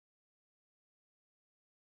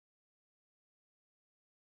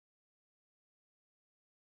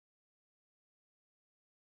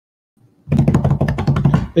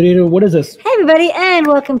Lady Ada, what is this? Hey everybody, and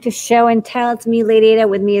welcome to Show and Tell. It's me, Lady Ada.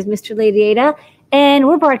 With me is Mr. Lady Ada, and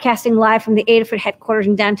we're broadcasting live from the Adafruit headquarters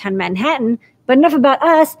in downtown Manhattan. But enough about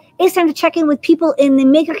us. It's time to check in with people in the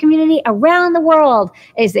maker community around the world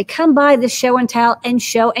as they come by the Show and Tell and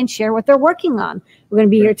show and share what they're working on. We're going to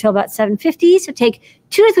be here till about 7:50, so take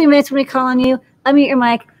 2 to 3 minutes when we call on you. Unmute your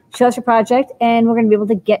mic, show us your project, and we're going to be able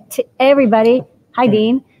to get to everybody. Hi,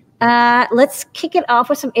 Dean. Let's kick it off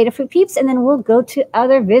with some Adafruit peeps, and then we'll go to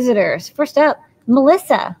other visitors. First up,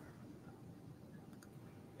 Melissa.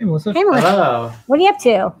 Hey, Melissa. Hey, Melissa. Hello. What are you up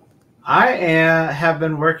to? I have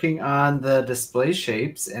been working on the display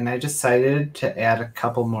shapes, and I decided to add a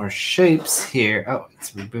couple more shapes here. Oh,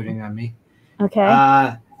 it's rebooting on me.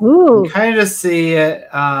 Okay. Ooh. You kind of see it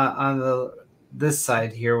on this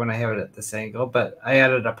side here when I have it at this angle, but I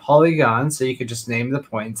added a polygon, so you could just name the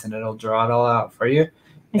points, and it'll draw it all out for you.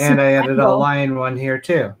 And I added a line one here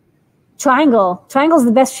too. Triangle. Triangle's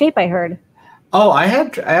the best shape, I heard. Oh, I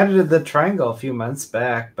added the triangle a few months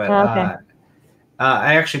back, but okay.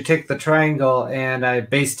 I actually took the triangle and I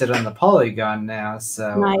based it on the polygon now,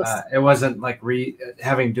 so nice. It wasn't like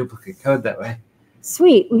having duplicate code that way.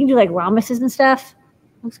 Sweet. We can do like rhombuses and stuff.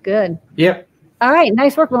 Looks good. Yep. All right.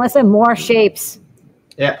 Nice work, Melissa. More shapes.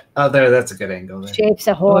 Yeah. Oh, that's a good angle there. Shapes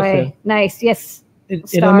ahoy. Okay. Nice. Yes.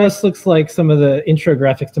 It almost looks like some of the intro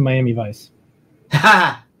graphics to Miami Vice.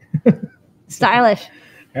 Stylish.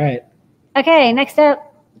 All right. Okay. Next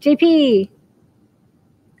up, JP.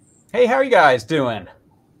 Hey, how are you guys doing?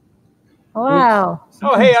 Wow.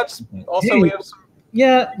 Oh, hey, we have some.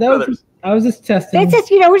 Yeah, I was just testing. It's just,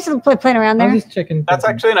 we're just playing around there. I was just checking. That's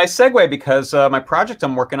actually a nice segue because my project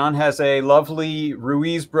I'm working on has a lovely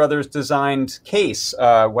Ruiz Brothers designed case.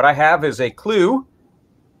 What I have is a clue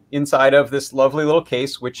inside of this lovely little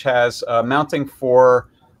case, which has mounting for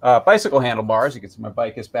bicycle handlebars. You can see my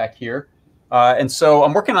bike is back here. And so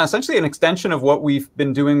I'm working on essentially an extension of what we've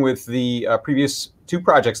been doing with the previous 2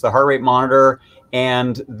 projects, the heart rate monitor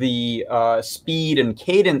and the speed and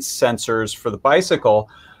cadence sensors for the bicycle.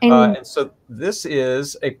 And so this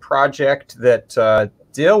is a project that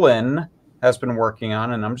Dylan has been working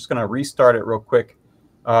on, and I'm just going to restart it real quick.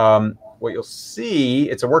 What you'll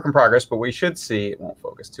see, it's a work in progress, but what you should see, it won't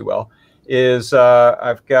focus too well, is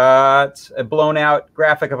I've got a blown out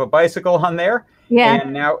graphic of a bicycle on there. Yeah.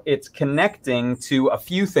 And now it's connecting to a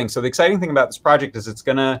few things. So the exciting thing about this project is it's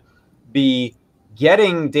going to be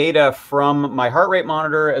getting data from my heart rate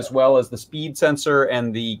monitor as well as the speed sensor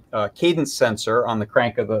and the cadence sensor on the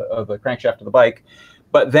crank of the crankshaft of the bike.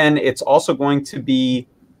 But then it's also going to be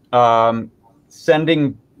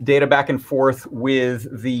sending data back and forth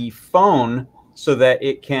with the phone so that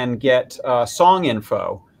it can get song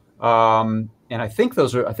info. And I think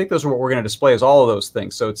those are what we're going to display as all of those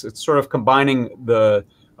things. So it's sort of combining the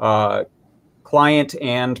client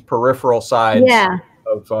and peripheral sides. Yeah.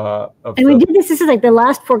 And we did this. This is like the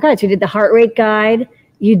last 4 guides. We did the heart rate guide,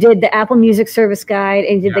 you did the Apple Music service guide,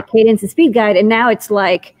 and you did the cadence and speed guide. And now it's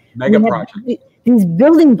like mega project. These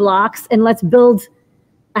building blocks, and let's build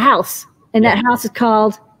a house. And that house is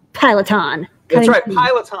called Peloton. That's right,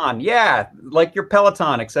 Peloton. Yeah, like your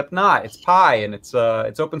Peloton, except not. It's Pi, and it's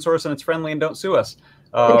open source and it's friendly, and don't sue us.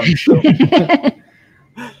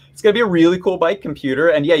 It's going to be a really cool bike computer,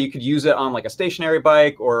 and yeah, you could use it on like a stationary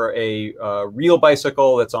bike or a real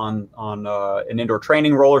bicycle that's on an indoor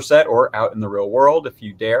training roller set or out in the real world if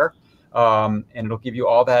you dare. And it'll give you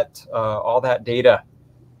all that data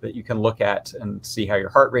that you can look at and see how your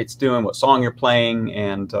heart rate's doing, what song you're playing,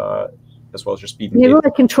 and as well as your speed. Maybe we'll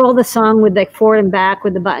control the song with like forward and back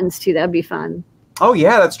with the buttons too. That'd be fun. Oh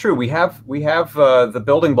yeah, that's true. We have the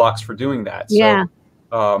building blocks for doing that. So, yeah.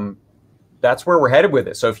 That's where we're headed with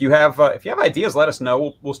it. So if you have ideas, let us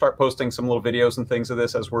know. We'll start posting some little videos and things of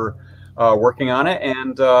this as we're working on it,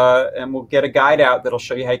 and we'll get a guide out that'll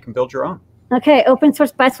show you how you can build your own. Okay, open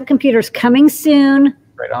source bicycle computers coming soon.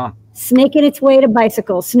 Right on. Snaking its way to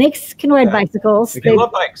bicycles. Snakes can ride bicycles. They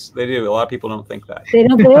love bikes. They do. A lot of people don't think that. They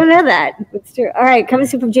don't know that. It's true. All right, coming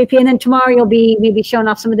soon from JP, and then tomorrow you'll be maybe showing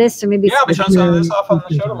off some of this, or maybe I'll be showing some of this off on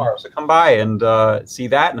the show tomorrow. So come by and see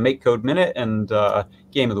that, and the Make Code Minute, and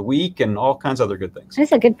Game of the Week, and all kinds of other good things.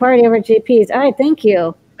 That's a good party over at JP's. All right, thank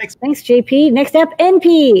you. Thanks, JP. Next up,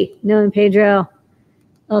 NP. Nolan Pedro,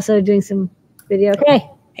 also doing some video. Okay.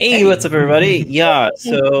 Hey, what's up, everybody? Yeah,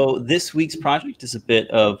 so this week's project is a bit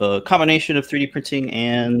of a combination of 3D printing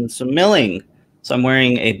and some milling. So I'm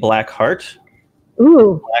wearing a black heart,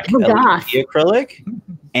 black LED acrylic.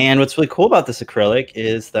 And what's really cool about this acrylic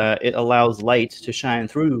is that it allows light to shine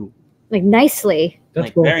through. Like nicely. That's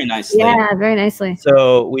like cool. Very nicely. Yeah, very nicely.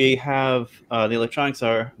 So we have the electronics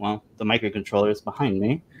are, well, the microcontroller is behind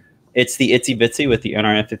me. It's the Itsy Bitsy with the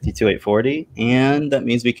NRF52840, and that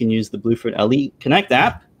means we can use the Bluefruit LE Connect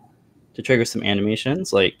app to trigger some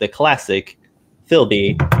animations like the classic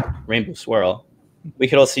Philby Rainbow Swirl. We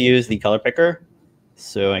could also use the color picker,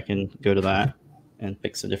 so I can go to that and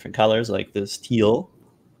pick some different colors like this teal,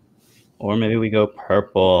 or maybe we go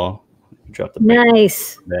purple. Drop the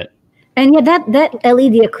nice. Bit. And yeah, that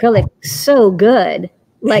LED acrylic is so good.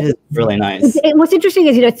 Like, it's really nice. What's interesting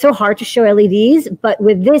is, it's so hard to show LEDs, but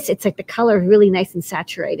with this, it's like the color is really nice and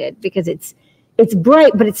saturated because it's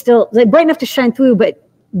bright, but it's still like bright enough to shine through, but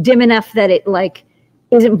dim enough that it like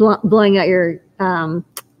isn't blowing out your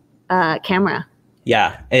camera.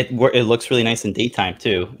 Yeah, it looks really nice in daytime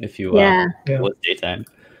too. If you with daytime.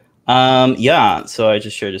 Yeah, so I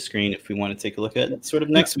just shared a screen if we want to take a look at sort of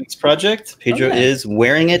next week's project. Pedro is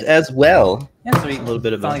wearing it as well. Yeah, so we a little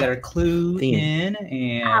bit of finally got our clue theme. in,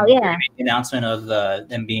 and we made the announcement of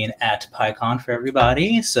them being at PyCon for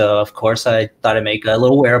everybody. So of course I thought I'd make a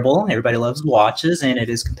little wearable. Everybody loves watches, and it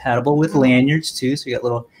is compatible with lanyards too. So you got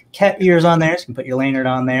little cat ears on there, so you can put your lanyard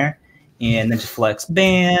on there, and then just flex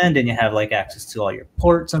band, and you have like access to all your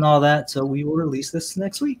ports and all that. So we will release this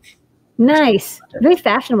next week. Nice, very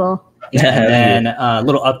fashionable. And then a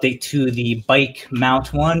little update to the bike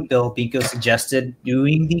mount one. Bill Binko suggested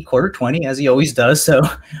doing the quarter 20 as he always does. So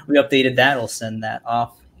we updated that. We'll send that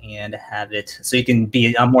off and have it so you can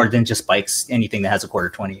be on more than just bikes. Anything that has a quarter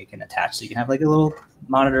 20 you can attach. So you can have like a little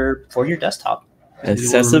monitor for your desktop.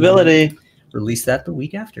 Accessibility. Release that the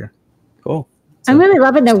week after. Cool. I'm really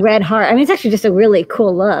loving the red heart. I mean, it's actually just a really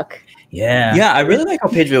cool look. Yeah. Yeah, I really like how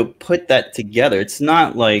Pedro put that together. It's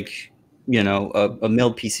not like, you know, a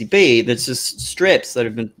milled PCB. That's just strips that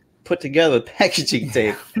have been put together with packaging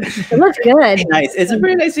tape. It looks good. Nice. It's a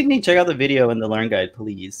very nice technique. Check out the video in the Learn Guide,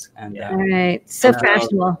 please. And all right, so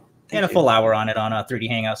fashionable. And a full hour on it on 3D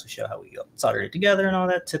Hangouts to show how we solder it together and all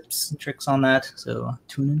that, tips and tricks on that. So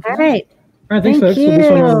tune in. All right. All right, thanks, folks. We'll be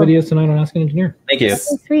showing all the videos tonight on Ask an Engineer. Thank you. That's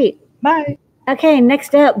so sweet. Bye. Okay,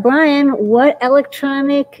 next up, Brian, what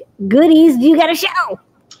electronic goodies do you got to show?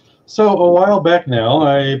 So a while back now,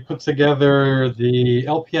 I put together the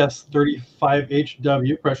LPS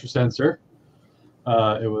 35HW pressure sensor.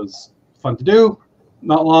 It was fun to do.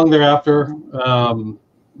 Not long thereafter,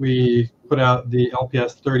 we put out the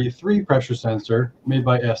LPS 33 pressure sensor made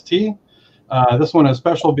by ST. This one is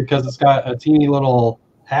special because it's got a teeny little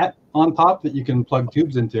hat on top that you can plug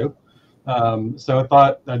tubes into. So I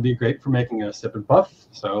thought that'd be great for making a sip and puff.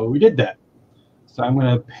 So we did that. So I'm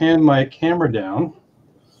going to pan my camera down.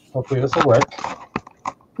 Hopefully this will work.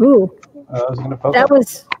 Ooh, that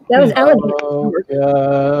was elegant. Oh,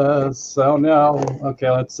 yes. Oh no. Okay,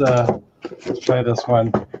 let's try this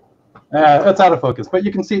one. It's out of focus, but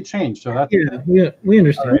you can see it change. So that's we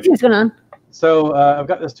understand. Right. What's going on? So I've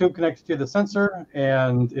got this tube connected to the sensor,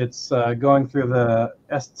 and it's going through the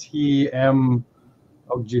STM.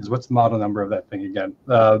 Oh geez, what's the model number of that thing again?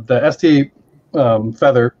 The ST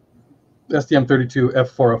Feather.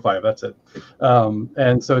 STM32F405, that's it.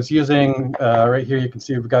 And so it's using, right here you can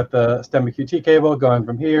see we've got the STEMMA QT cable going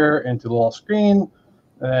from here into the little screen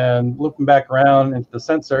and looping back around into the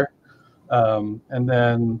sensor. And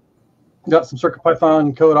then got some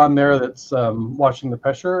CircuitPython code on there that's watching the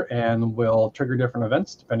pressure and will trigger different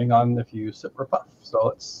events depending on if you sip or puff. So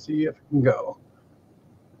let's see if it can go.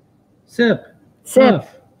 Sip. Sip.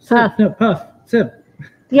 Puff. Sip. No, puff. Sip.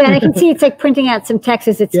 Yeah, and I can see it's like printing out some text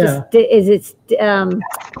as it's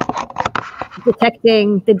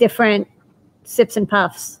detecting the different sips and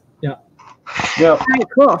puffs. Yeah. All right,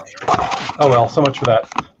 cool. Oh well, so much for that.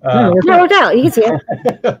 No, worked out. You can see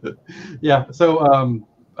it. Yeah. So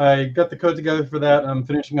I got the code together for that. I'm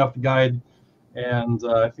finishing off the guide, and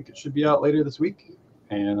I think it should be out later this week.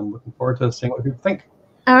 And I'm looking forward to seeing what people think.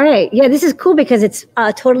 All right. Yeah, this is cool because it's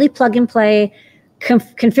totally plug and play.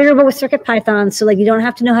 Configurable with CircuitPython, so like you don't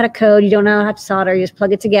have to know how to code, you don't know how to solder, you just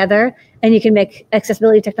plug it together, and you can make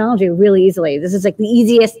accessibility technology really easily. This is like the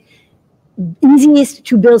easiest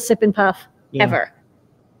to build sip and puff ever.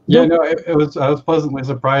 Yeah, no, I was pleasantly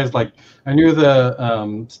surprised. Like I knew the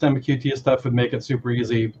STEMMA QT stuff would make it super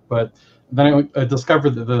easy, but then I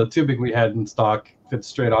discovered that the tubing we had in stock fits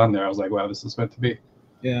straight on there. I was like, wow, this is meant to be.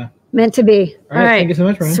 Yeah. Meant to be. All right. Thank you so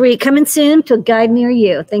much, Brian. Sweet. Coming soon to a guide near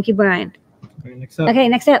you. Thank you, Brian. Right, next up. Okay,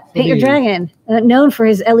 next up, Paint Your Dragon, known for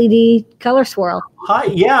his LED color swirl. Hi,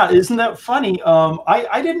 yeah, isn't that funny?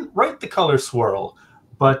 I didn't write the color swirl,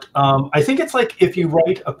 but I think it's like if you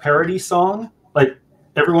write a parody song, like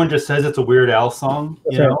everyone just says it's a Weird Al song,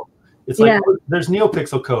 you know? It's like there's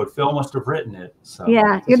NeoPixel code. Phil must have written it. So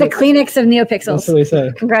yeah, you're the Kleenex of NeoPixels. That's what we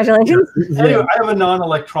say. Congratulations. Anyway, I have a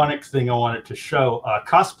non-electronics thing I wanted to show.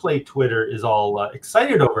 Cosplay Twitter is all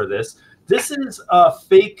excited over this. This is a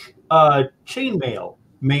fake chainmail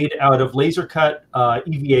made out of laser cut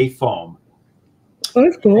EVA foam. Oh,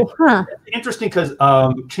 that's cool. Huh. It's interesting because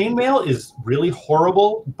chainmail is really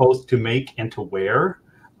horrible both to make and to wear.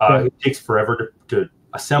 It takes forever to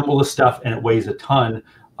assemble the stuff, and it weighs a ton.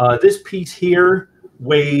 This piece here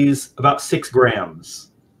weighs about 6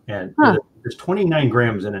 grams, and there's 29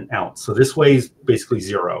 grams in an ounce. So this weighs basically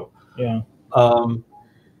 0. Yeah.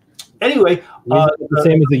 Anyway, the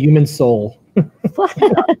same as the human soul.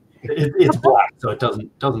 It's black, so it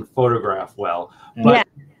doesn't photograph well. But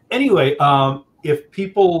anyway, if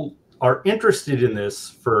people are interested in this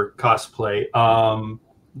for cosplay,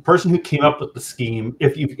 the person who came up with the scheme,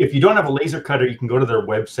 if you don't have a laser cutter, you can go to their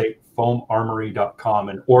website, foamarmory.com,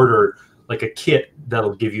 and order like a kit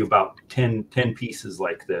that'll give you about 10 pieces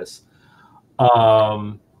like this.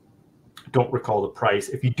 Don't recall the price.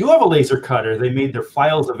 If you do have a laser cutter, they made their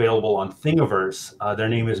files available on Thingiverse. Their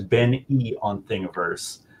name is Ben E on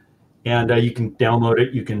Thingiverse, and you can download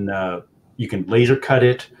it. You can laser cut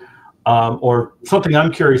it, or something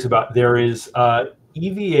I'm curious about. There is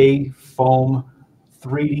EVA foam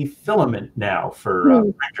 3D filament now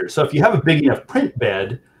for printers. So if you have a big enough print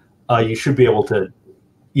bed, you should be able to,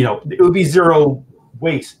 it would be 0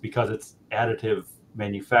 waste because it's additive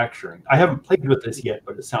manufacturing. I haven't played with this yet,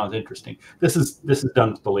 but it sounds interesting. This is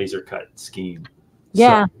done with the laser cut scheme.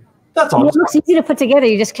 Yeah. So that's all. It looks easy to put together.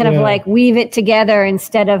 You just kind of like weave it together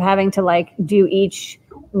instead of having to like do each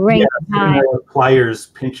ring. Pliers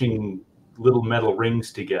pinching little metal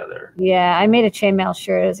rings together. Yeah, I made a chainmail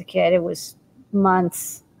shirt as a kid. It was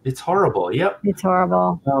months. It's horrible. Yep. It's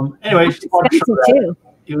horrible. Anyway, it's expensive too.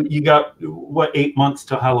 You got 8 months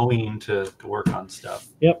to Halloween to work on stuff.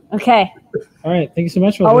 Yep. Okay. All right. Thank you so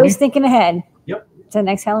much. Always thinking ahead. Yep. To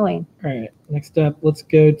next Halloween. All right. Next up, let's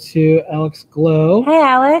go to Alex Glow. Hey,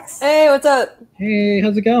 Alex. Hey, what's up? Hey,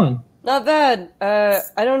 how's it going? Not bad.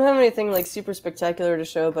 I don't have anything like super spectacular to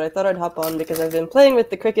show, but I thought I'd hop on because I've been playing with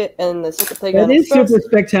the Cricut and the Secret Playground. That is super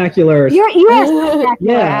spectacular. You are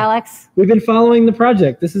spectacular, Alex. We've been following the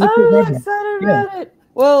project. This is a cool project. I'm excited about it.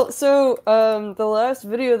 Well, so the last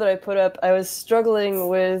video that I put up, I was struggling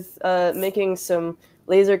with making some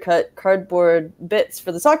laser cut cardboard bits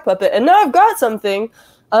for the sock puppet, and now I've got something,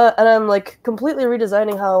 and I'm like completely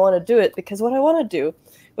redesigning how I want to do it, because what I want to do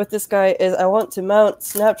with this guy is I want to mount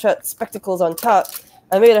Snapchat spectacles on top.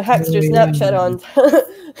 I made a Hackster Snapchat on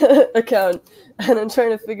account, and I'm trying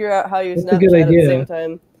to figure out how you Snapchat at the same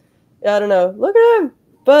time. Yeah, I don't know. Look at him.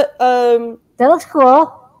 But that looks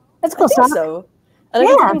cool. That's cool stuff. So. And I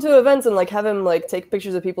can take him to events and like have him like take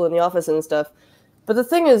pictures of people in the office and stuff. But the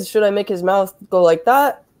thing is, should I make his mouth go like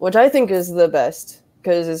that, which I think is the best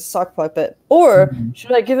because it's a sock puppet, or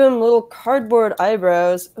should I give him little cardboard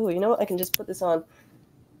eyebrows? Oh, you know what? I can just put this on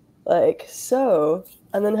like so,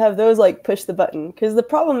 and then have those like push the button, because the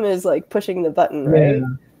problem is like pushing the button, right? Yeah.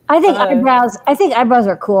 I think eyebrows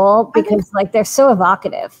are cool because like they're so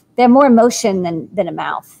evocative. They're more emotion than a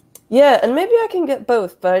mouth. Yeah, and maybe I can get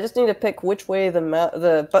both, but I just need to pick which way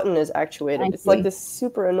the button is actuated. It's like this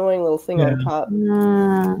super annoying little thing on top.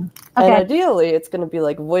 Okay. And ideally, it's going to be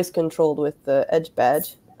like voice controlled with the Edge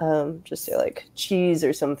badge. Just say like cheese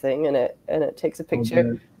or something, and it takes a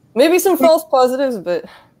picture. Maybe some false positives, but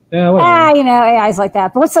AI's like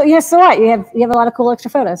that. But so what? You have a lot of cool extra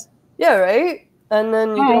photos. Yeah, right. And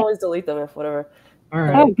then you can always delete them if whatever. All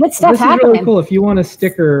right. Good stuff. This is really cool. If you want a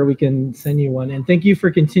sticker, we can send you one. And thank you for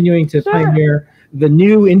continuing to pioneer the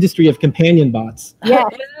new industry of companion bots. Yeah.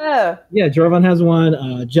 Yeah, Jorvan has one.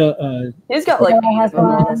 He's got like 8 of them,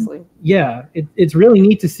 honestly. Yeah, it's really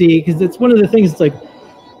neat to see, because it's one of the things. It's like,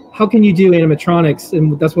 how can you do animatronics?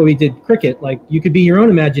 And that's why we did Cricut. Like, you could be your own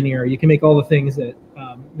Imagineer. You can make all the things that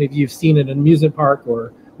maybe you've seen at an amusement park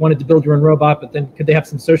or wanted to build your own robot, but then could they have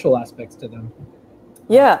some social aspects to them?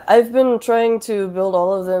 Yeah, I've been trying to build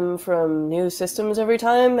all of them from new systems every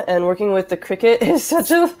time, and working with the Cricut is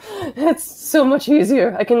it's so much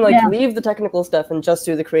easier. I can leave the technical stuff and just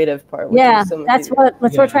do the creative part. Yeah, that's what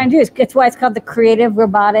we're trying to do. It's why it's called the Creative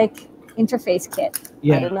Robotic Interface Kit.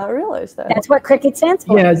 Yeah. I did not realize that. That's what Cricut stands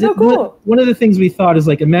for. Yeah, so cool. One of the things we thought is,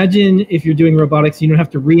 like, imagine if you're doing robotics, you don't have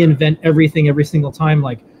to reinvent everything every single time.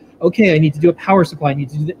 Like, okay, I need to do a power supply. I need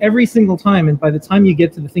to do that every single time. And by the time you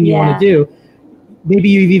get to the thing you want to do, maybe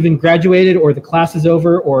you've even graduated, or the class is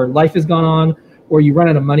over, or life has gone on, or you run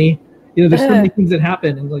out of money. There's so many things that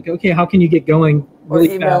happen, and like, okay, how can you get going really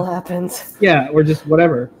or email fast? Happens. Yeah, or just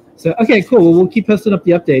whatever. So, okay, cool. Well, we'll keep posting up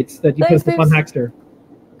the updates that you post up on Hackster.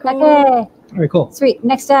 Okay. All right, cool. Sweet.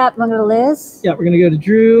 Next up, we're going to go to Liz. Yeah, we're gonna go to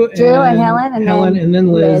Drew and Helen, and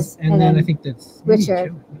then Liz, and then I think that's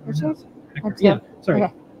Richard. Richard? Yeah. Sorry.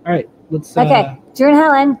 Okay. All right. Let's. Okay. Drew and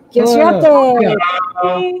Helen, give us your hello.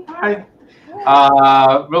 update.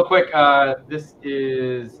 Hi. Real quick, this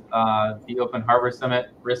is the Open Hardware Summit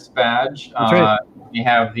wrist badge. That's right. We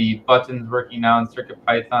have the buttons working now in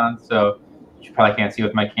CircuitPython, so you probably can't see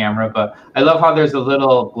with my camera, but I love how there's a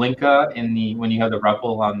little blinka in the when you have the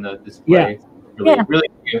REPL on the display. Yeah. Really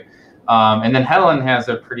cute. And then Helen has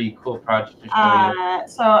a pretty cool project to show you.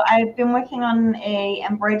 So I've been working on a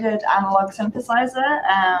embroidered analog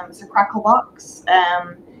synthesizer, it's a Cracklebox,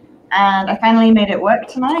 and I finally made it work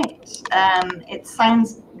tonight. It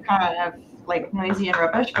sounds kind of like noisy and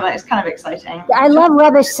rubbish, but it's kind of exciting. I love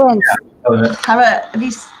rubbish synths. Can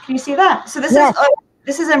you see that? So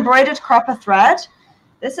this is embroidered copper thread.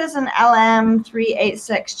 This is an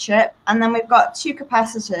LM386 chip, and then we've got 2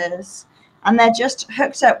 capacitors, and they're just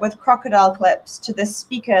hooked up with crocodile clips to this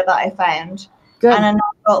speaker that I found. Good. And a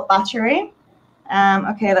 9-volt battery.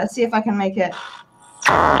 Okay, let's see if I can make it.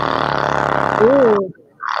 Ooh.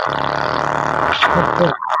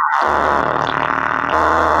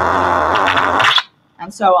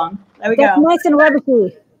 And so on. There we That's go. nice and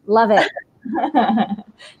rubbishy. Love it.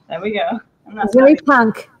 There we go. And that's Very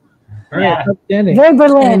punk. All right. Outstanding. Very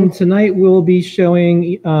Berlin. And tonight we'll be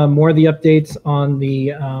showing more of the updates on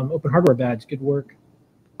the Open Hardware badge. Good work.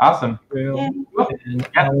 Awesome. Drew and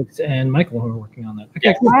Alex and Michael who are working on that. Okay.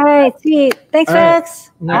 Yeah. Cool. All right, sweet. Thanks, All right. folks.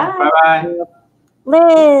 Bye-bye.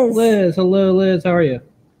 Liz. Liz. Hello, Liz. How are you?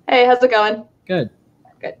 Hey, how's it going? Good.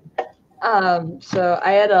 Good. So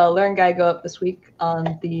I had a Learn Guide go up this week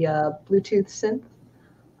on the Bluetooth synth.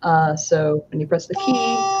 So when you press the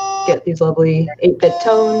key, get these lovely 8-bit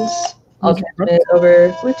tones. I'll transmit over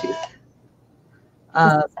Bluetooth.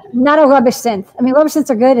 Not a rubbish synth. I mean, rubbish synths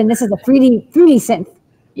are good, and this is a 3D synth.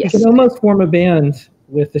 Yes. You can almost form a band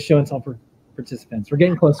with the show and tell participants. We're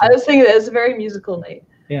getting closer. I was thinking that it's a very musical night.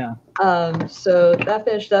 Yeah. So that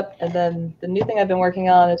finished up, and then the new thing I've been working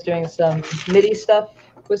on is doing some MIDI stuff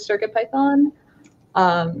with CircuitPython.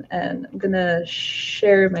 And I'm gonna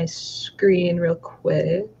share my screen real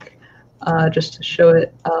quick, just to show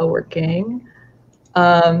it working.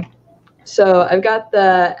 So I've got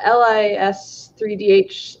the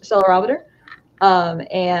LIS3DH accelerometer,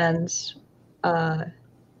 and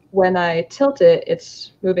when I tilt it,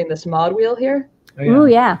 it's moving this mod wheel here. Oh, yeah. Ooh,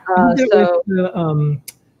 yeah. So the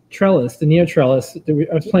trellis, the Neo trellis. I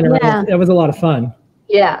was playing around. Yeah. That was a lot of fun.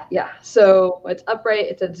 yeah. So when it's upright,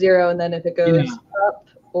 it's at 0, and then if it goes up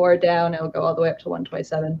or down, it'll go all the way up to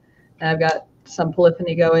 127. And I've got some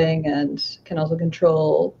polyphony going, and can also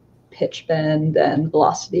control pitch bend and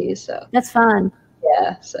velocity. So That's fun.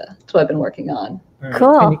 yeah, so that's what I've been working on. All right.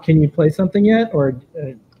 Cool. Can you play something yet, or?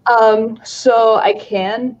 So I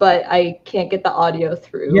can, but I can't get the audio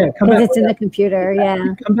through. Yeah, come Because back. it's in the computer, yeah.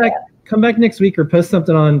 Come back next week, or post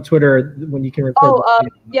something on Twitter when you can record.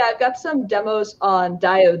 Yeah, I've got some demos on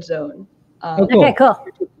Diode Zone. Oh, cool. Okay, cool.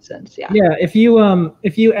 Yeah. Yeah, if you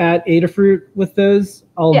add Adafruit with those,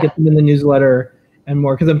 I'll get them in the newsletter and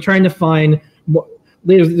more, because I'm trying to find more.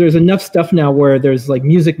 There's enough stuff now where there's like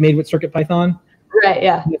music made with CircuitPython. Right.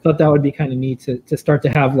 Yeah. I thought that would be kind of neat to start to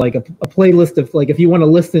have like a playlist of like if you want to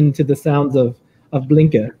listen to the sounds of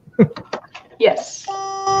Blinka. Yes.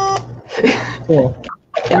 Cool.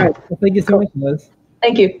 All right. Well, thank you so much, Liz.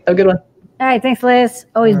 Thank you. Have a good one. All right, thanks, Liz.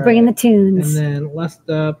 Always All bringing the And tunes. then last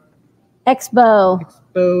up, Expo.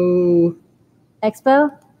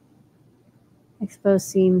 Expo. Expo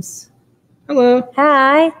seems. Hello.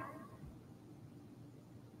 Hi.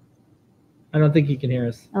 I don't think you can hear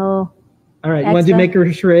us. Oh. All right. You want to do Expo.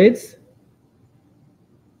 Maker Charades?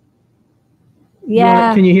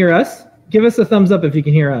 Yeah. Can you hear us? Give us a thumbs up if you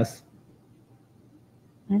can hear us.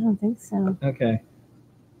 I don't think so. Okay.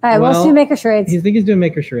 All right, let's do Maker Charades. You think he's doing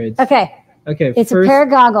Maker Charades? Okay. Okay. It's a pair of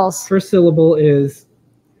goggles. First syllable is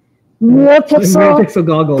NeoPixel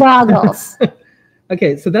goggles. goggles.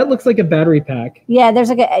 Okay, so that looks like a battery pack. Yeah, there's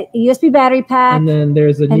like a USB battery pack. And then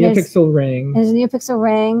there's a NeoPixel ring. There's a NeoPixel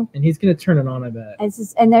ring. And he's going to turn it on, I bet.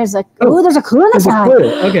 And there's a there's a clue on the There's a side.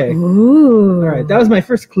 clue. Okay. Ooh. All right, that was my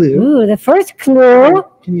first clue. Ooh, the first clue.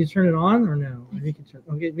 Can you turn it on or no? Maybe you can turn.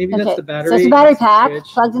 Okay, maybe Okay, that's the battery. so it's a battery That's the pack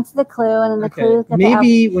switch. plugged into the clue, and then the Okay. clue. got the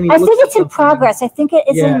Maybe out- when he I looks think at it's in something- progress. I think it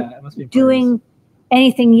Yeah, isn't it must be in doing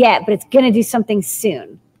anything yet, but it's gonna do something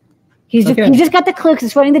soon. He Okay. just got the clue because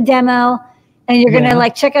it's running the demo, and you're gonna Yeah.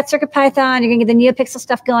 like check out CircuitPython. You're gonna get the NeoPixel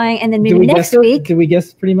stuff going, and then Did maybe we next guess, week. Did we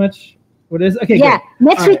guess pretty much what it is? Okay, Yeah, good.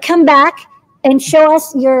 next All week right. come back and show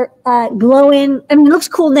us your glow in. I mean, it looks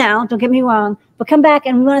cool now. Don't get me wrong, but come back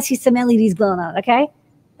and we want to see some LEDs glowing out. Okay,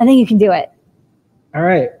 I think you can do it. All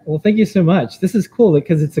right. Well, thank you so much. This is cool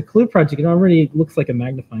because it's a clue project. It already looks like a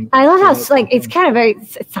magnifying glass. I love how it's kind of very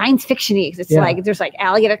science fiction-y. It's Yeah. like there's like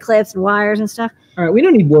alligator clips and wires and stuff. All right. We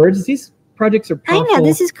don't need words. These projects are powerful. I know,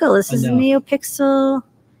 this is cool. This is enough. NeoPixel.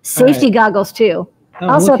 Safety goggles too. Oh,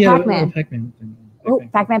 Also look, yeah, Pac-Man. Pac-Man. Oh,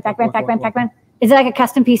 Pac-Man. Is it like a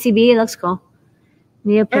custom PCB? It looks cool.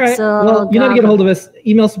 NeoPixel. All right. Well, you know how to get a hold of us.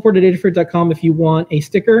 Email support@adafruit.com if you want a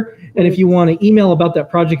sticker. And if you want to email about that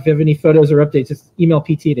project, if you have any photos or updates, just email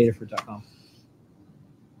pt@adafruit.com.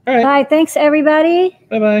 All right. Bye. Thanks, everybody.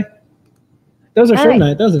 Bye-bye. That was our All show right.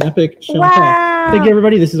 night. That was an epic show and Wow. tell. Thank you,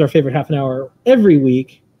 everybody. This is our favorite half an hour every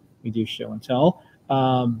week. We do show and tell.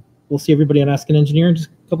 We'll see everybody on Ask an Engineer in just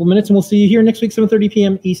a couple minutes, and we'll see you here next week, 7:30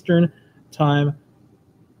 p.m. Eastern Time.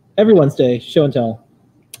 Every Wednesday, show and tell.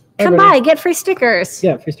 Come by, get free stickers.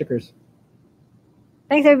 Yeah, free stickers.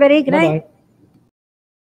 Thanks, everybody. Good night. Bye-bye.